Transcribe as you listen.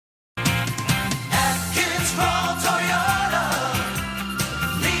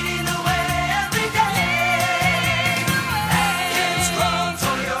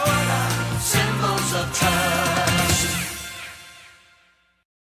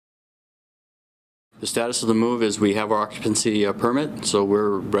The status of the move is we have our occupancy permit, so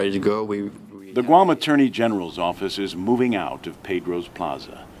we're ready to go. The Guam Attorney General's office is moving out of Pedro's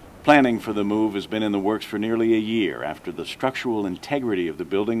Plaza. Planning for the move has been in the works for nearly a year after the structural integrity of the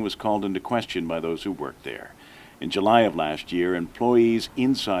building was called into question by those who worked there. In July of last year, employees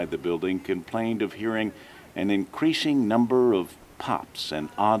inside the building complained of hearing an increasing number of pops and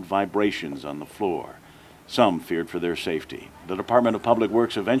odd vibrations on the floor. Some feared for their safety. The Department of Public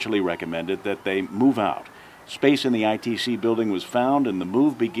Works eventually recommended that they move out. Space in the ITC building was found, and the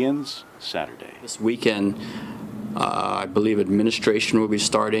move begins Saturday. This weekend, I believe administration will be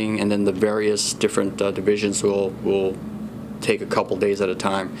starting, and then the various different divisions will take a couple days at a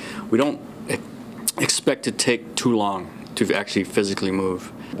time. We don't expect to take too long to actually physically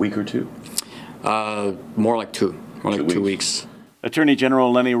move. A week or two? More like two. More like 2 weeks. Attorney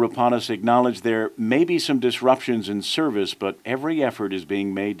General Lenny Rapadas acknowledged there may be some disruptions in service, but every effort is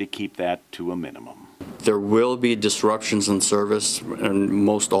being made to keep that to a minimum. There will be disruptions in service in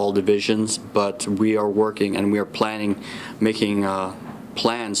most all divisions, but we are working and we are planning, making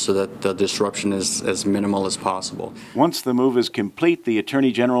plans so that the disruption is as minimal as possible. Once the move is complete, the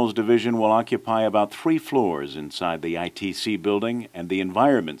Attorney General's division will occupy about 3 floors inside the ITC building, and the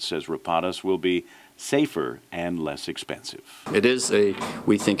environment, says Rapadas, will be safer and less expensive. It is,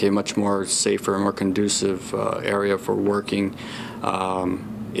 we think, a much more safer and more conducive area for working.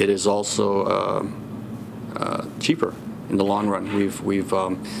 It is also cheaper in the long run. We've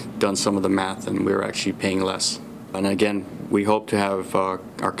done some of the math, and we're actually paying less. And again, we hope to have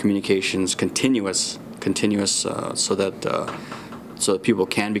our communications continuous, so that people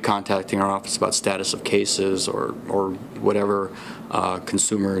can be contacting our office about status of cases or whatever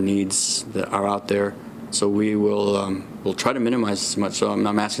consumer needs that are out there. So we'll try to minimize as much. So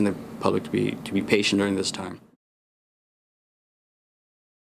I'm asking the public to be patient during this time.